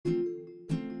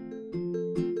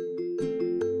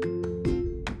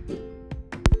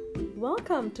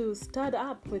Welcome to Stirred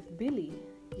Up with Billy,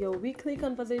 your weekly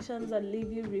conversations that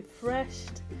leave you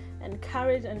refreshed,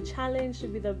 encouraged, and challenged to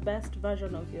be the best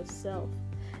version of yourself.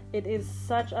 It is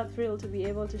such a thrill to be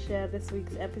able to share this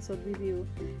week's episode with you.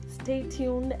 Stay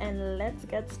tuned and let's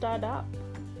get started up.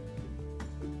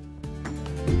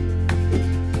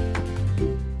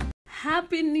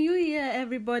 Happy New Year,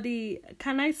 everybody.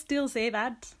 Can I still say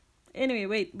that? Anyway,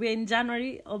 wait, we're in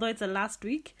January, although it's the last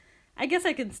week. I guess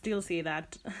I can still say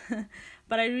that.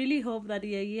 But I really hope that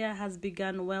your year has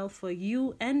begun well for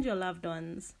you and your loved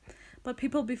ones. But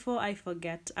people, before I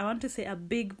forget, I want to say a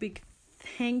big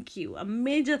thank you, a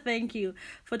major thank you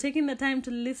for taking the time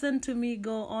to listen to me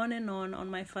go on and on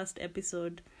my first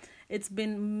episode. It's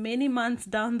been many months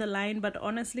down the line, but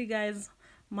honestly, guys,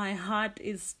 my heart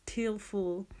is still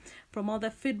full from all the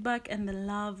feedback and the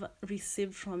love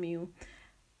received from you.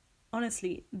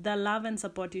 Honestly, the love and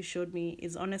support you showed me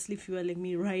is honestly fueling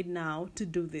me right now to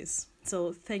do this.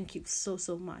 So thank you so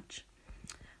much.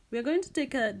 We're going to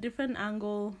take a different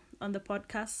angle on the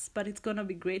podcast, but it's going to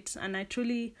be great. And I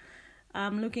truly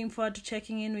am looking forward to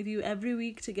checking in with you every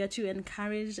week to get you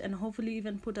encouraged and hopefully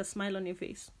even put a smile on your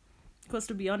face. Because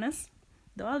to be honest,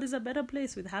 the world is a better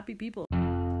place with happy people.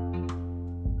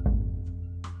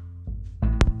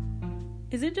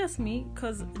 Is it just me?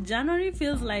 Because January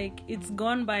feels like it's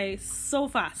gone by so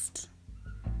fast.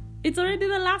 It's already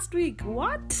the last week.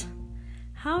 What?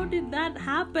 How did that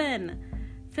happen?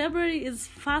 February is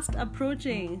fast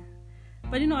approaching.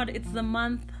 But you know what? It's the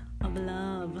month of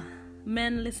love.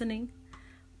 Men listening,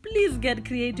 please get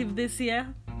creative this year.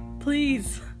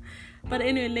 Please. But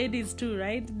anyway, ladies too,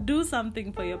 right? Do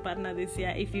something for your partner this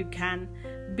year if you can.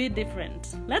 Be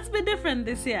different. Let's be different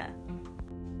this year.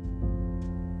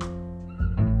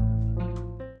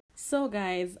 So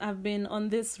guys, I've been on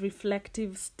this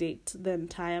reflective state the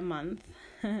entire month.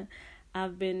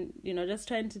 I've been, just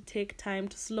trying to take time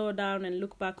to slow down and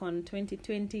look back on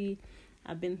 2020.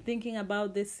 I've been thinking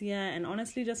about this year and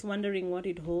honestly just wondering what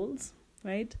it holds,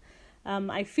 right?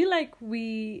 I feel like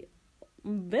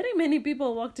very many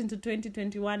people walked into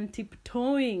 2021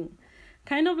 tiptoeing.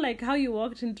 Kind of like how you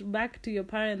walked back to your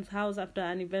parents' house after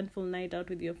an eventful night out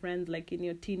with your friends, like in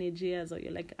your teenage years or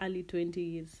your like early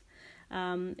 20s.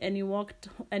 And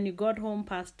you got home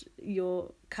past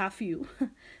your curfew.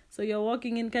 So you're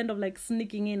walking in, kind of like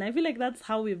sneaking in. I feel like that's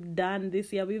how we've done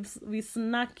this year. We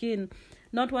snuck in,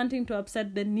 not wanting to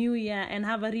upset the new year and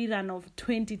have a rerun of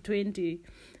 2020,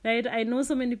 right? I know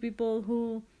so many people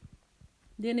who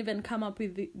didn't even come up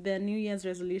with their New Year's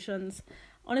resolutions.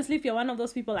 Honestly, if you're one of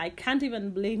those people, I can't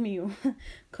even blame you.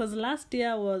 Because last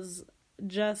year was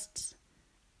just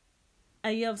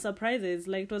a year of surprises.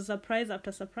 Like, it was surprise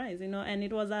after surprise, and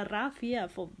it was a rough year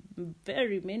for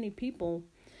very many people.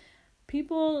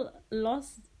 People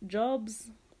lost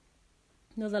jobs.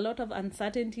 There was a lot of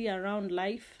uncertainty around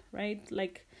life, right?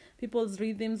 Like, people's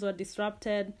rhythms were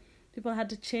disrupted. People had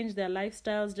to change their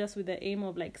lifestyles just with the aim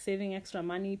of like saving extra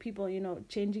money. People,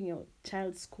 changing your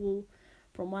child's school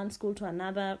from one school to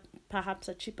another, perhaps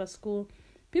a cheaper school.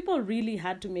 People really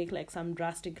had to make like some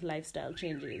drastic lifestyle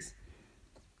changes.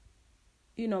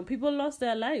 People lost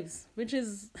their lives, which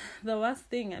is the worst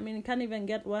thing. I mean, it can't even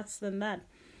get worse than that.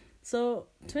 So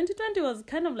 2020 was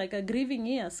kind of like a grieving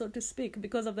year, so to speak,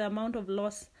 because of the amount of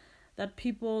loss that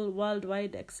people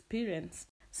worldwide experienced.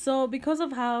 So because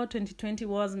of how 2020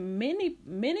 was, many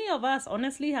of us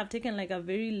honestly have taken like a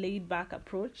very laid back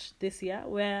approach this year,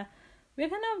 where we're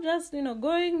kind of just,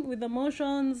 going with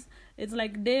emotions. It's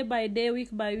like day by day, week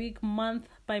by week, month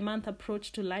by month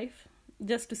approach to life,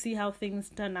 just to see how things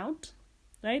turn out.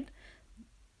 Right?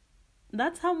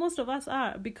 That's how most of us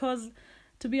are, because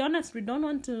to be honest, we don't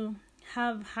want to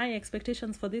have high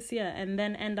expectations for this year and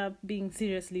then end up being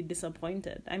seriously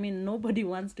disappointed. I mean, nobody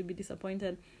wants to be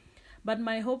disappointed. But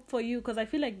my hope for you, because I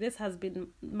feel like this has been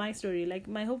my story, like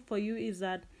my hope for you is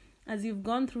that as you've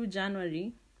gone through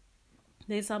January,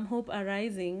 there's some hope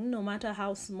arising, no matter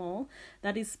how small,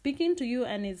 that is speaking to you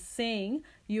and is saying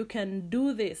you can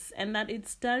do this, and that it's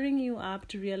stirring you up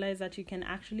to realize that you can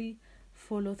actually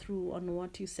follow through on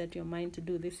what you set your mind to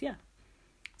do this year.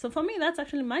 So for me, that's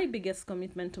actually my biggest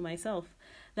commitment to myself,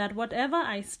 that whatever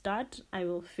I start, I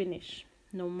will finish.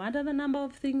 No matter the number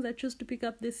of things I choose to pick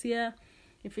up this year,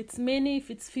 if it's many,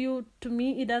 if it's few, to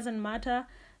me, it doesn't matter.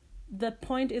 The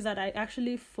point is that I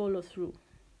actually follow through.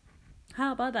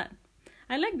 How about that?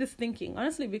 I like this thinking,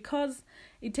 honestly, because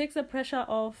it takes the pressure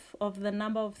off of the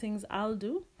number of things I'll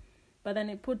do, but then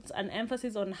it puts an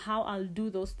emphasis on how I'll do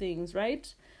those things,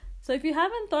 right? So if you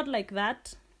haven't thought like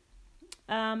that,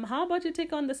 How about you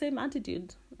take on the same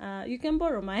attitude? You can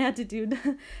borrow my attitude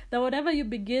that whatever you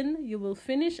begin, you will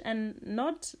finish, and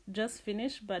not just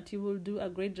finish, but you will do a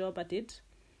great job at it.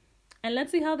 And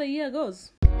let's see how the year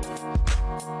goes.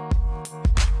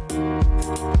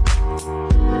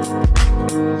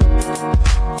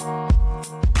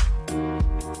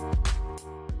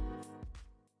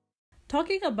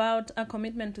 Talking about a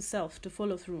commitment to self, to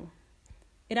follow through.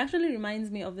 It actually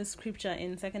reminds me of this scripture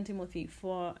in 2 Timothy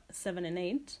 4, 7 and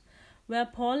 8, where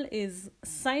Paul is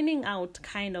signing out,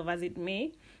 kind of as it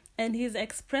may, and he's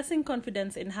expressing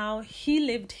confidence in how he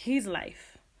lived his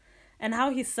life and how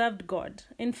he served God.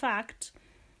 In fact,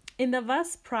 in the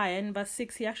verse prior, in verse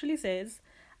 6, he actually says,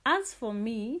 "As for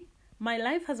me, my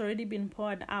life has already been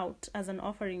poured out as an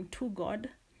offering to God."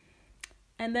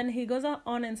 And then he goes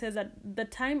on and says that the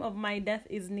time of my death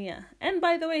is near. And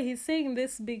by the way, he's saying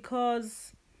this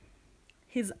because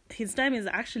his time is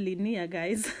actually near,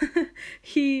 guys.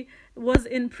 He was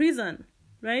in prison,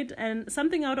 right? And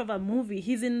something out of a movie.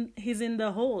 He's in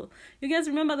the hole. You guys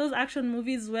remember those action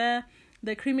movies where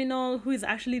the criminal, who is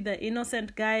actually the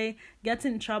innocent guy, gets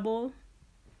in trouble,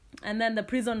 and then the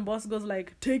prison boss goes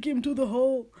like, "Take him to the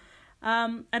hole."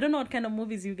 I don't know what kind of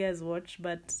movies you guys watch,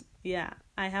 but yeah,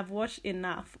 I have watched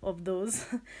enough of those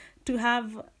to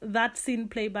have that scene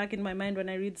play back in my mind when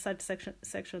I read such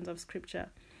sections of scripture.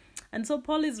 And so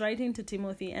Paul is writing to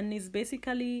Timothy, and is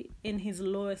basically in his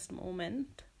lowest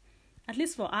moment. At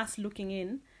least for us looking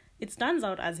in, it stands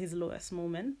out as his lowest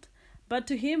moment. But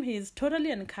to him, he is totally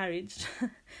encouraged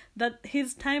that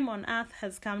his time on earth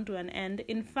has come to an end.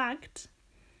 In fact,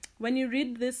 when you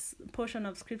read this portion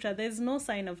of scripture, there's no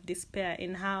sign of despair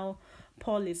in how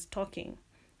Paul is talking.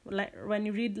 Like when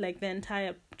you read like the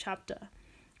entire chapter.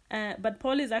 But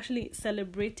Paul is actually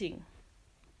celebrating.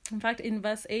 In fact, in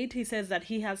verse 8, he says that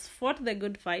he has fought the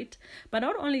good fight. But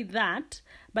not only that,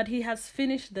 but he has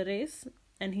finished the race,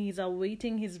 and he is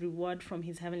awaiting his reward from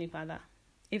his heavenly Father.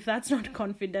 If that's not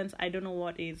confidence, I don't know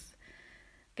what is.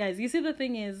 Guys, you see, the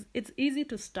thing is, it's easy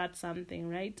to start something,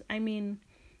 right? I mean,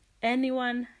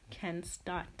 anyone can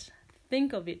start.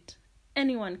 Think of it.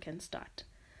 Anyone can start.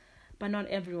 But not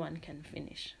everyone can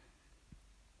finish.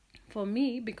 For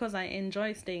me, because I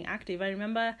enjoy staying active, I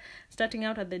remember starting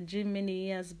out at the gym many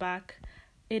years back.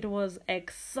 It was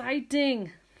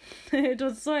exciting. It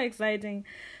was so exciting.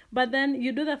 But then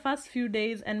you do the first few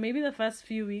days and maybe the first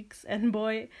few weeks, and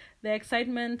boy, the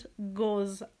excitement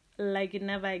goes like it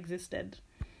never existed.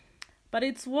 But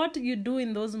it's what you do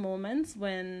in those moments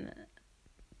when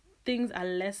things are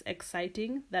less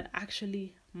exciting that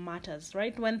actually matters,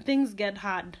 right? When things get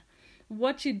hard,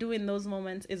 what you do in those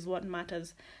moments is what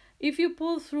matters. If you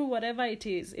pull through whatever it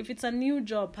is, if it's a new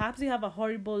job, perhaps you have a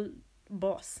horrible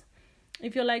boss.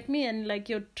 If you're like me and like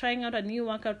you're trying out a new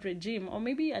workout regime, or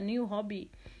maybe a new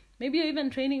hobby, maybe you're even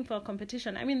training for a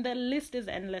competition. I mean, the list is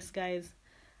endless, guys.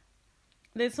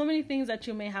 There's so many things that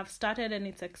you may have started and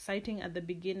it's exciting at the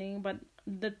beginning, but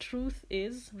the truth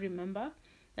is, remember,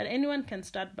 that anyone can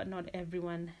start, but not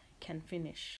everyone can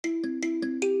finish.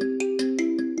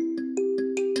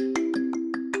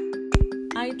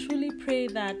 I truly pray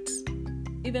that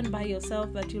even by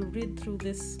yourself that you'll read through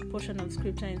this portion of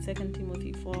scripture in 2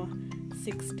 Timothy 4,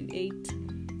 6 to 8,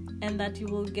 and that you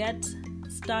will get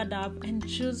stirred up and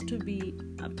choose to be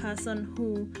a person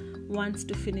who wants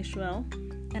to finish well.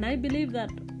 And I believe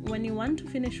that when you want to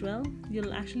finish well,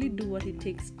 you'll actually do what it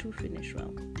takes to finish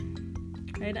well.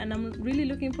 Right? And I'm really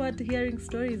looking forward to hearing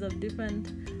stories of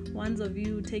different ones of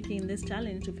you taking this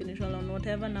challenge to finish well on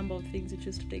whatever number of things you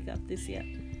choose to take up this year.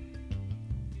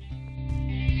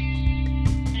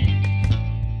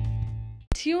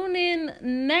 Tune in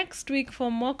next week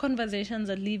for more conversations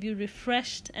that leave you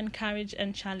refreshed, encouraged,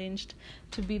 and challenged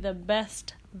to be the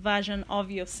best version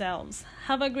of yourselves.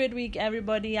 Have a great week,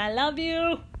 everybody. I love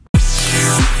you.